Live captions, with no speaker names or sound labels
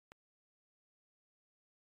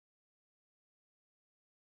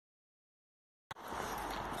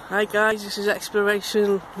Hi guys, this is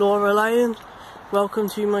Exploration Laura Lion. Welcome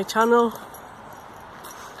to my channel.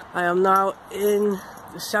 I am now in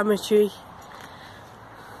the cemetery.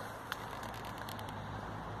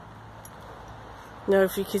 Now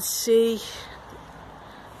if you can see,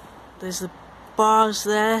 there's the bars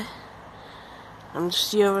there, and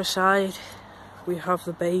just the other side we have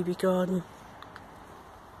the baby garden.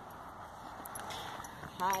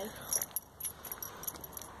 Hi.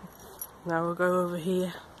 Now we'll go over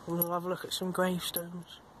here and we'll have a look at some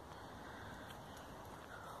gravestones.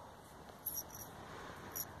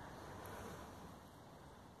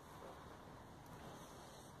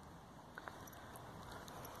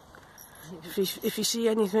 If you see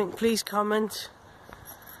anything, please comment,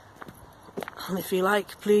 and if you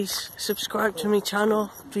like, please subscribe to my channel.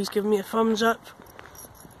 Please give me a thumbs up.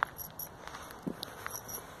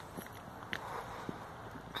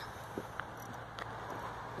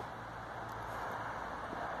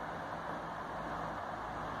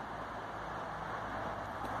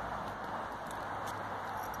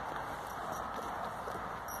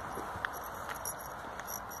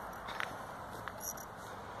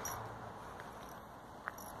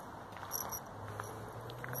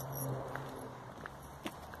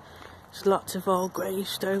 There's lots of old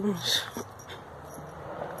gravestones,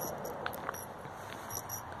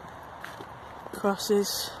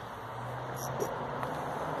 crosses.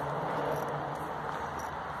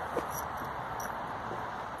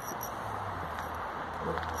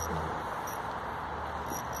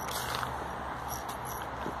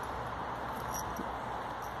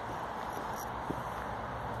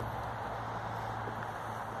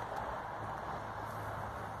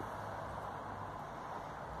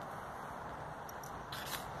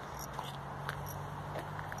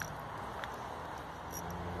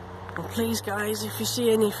 And please guys, if you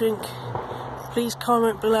see anything, please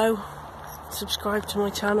comment below, subscribe to my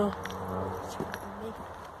channel.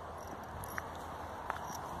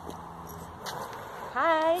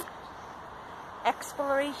 Hi.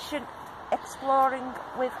 Exploring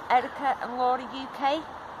with Erica and Laura UK.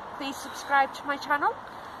 Please subscribe to my channel.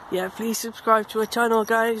 Yeah, please subscribe to our channel,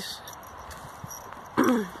 guys.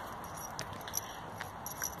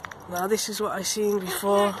 Now this is what I seen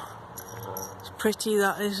before. It's pretty,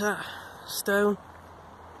 that is, that stone.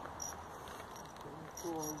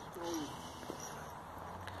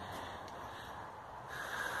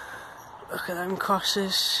 Look at them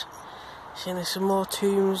crosses. See, there's some more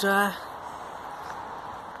tombs there.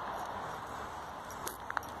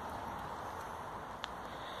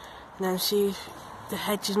 And then see the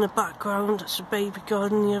hedge in the background, that's a baby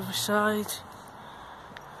garden on the other side.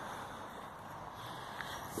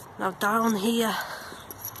 Now down here,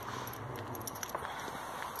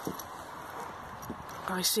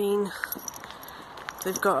 I seen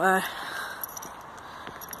they've got a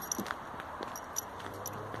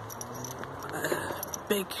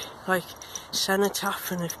big like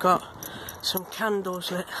cenotaph, and they've got some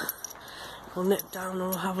candles lit. We'll nip down and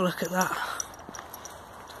we'll have a look at that.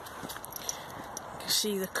 You can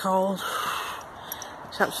see the cold,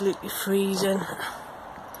 it's absolutely freezing.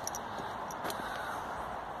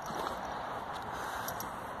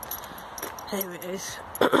 Here it is.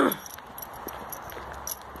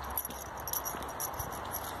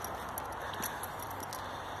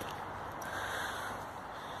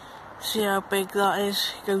 See how big that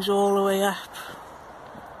is? It goes all the way up.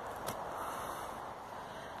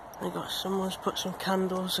 They got someone's put some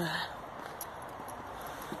candles there.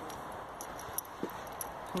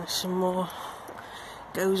 There's some more.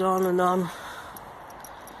 Goes on and on.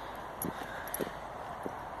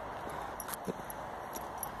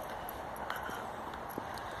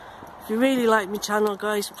 If you really like my channel,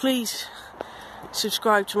 guys, please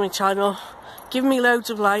subscribe to my channel. Give me loads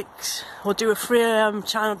of likes. We'll do a free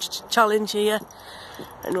challenge here,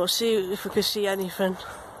 and we'll see if we can see anything.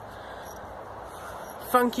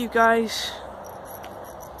 Thank you guys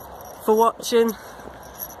for watching.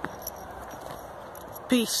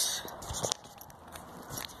 Peace.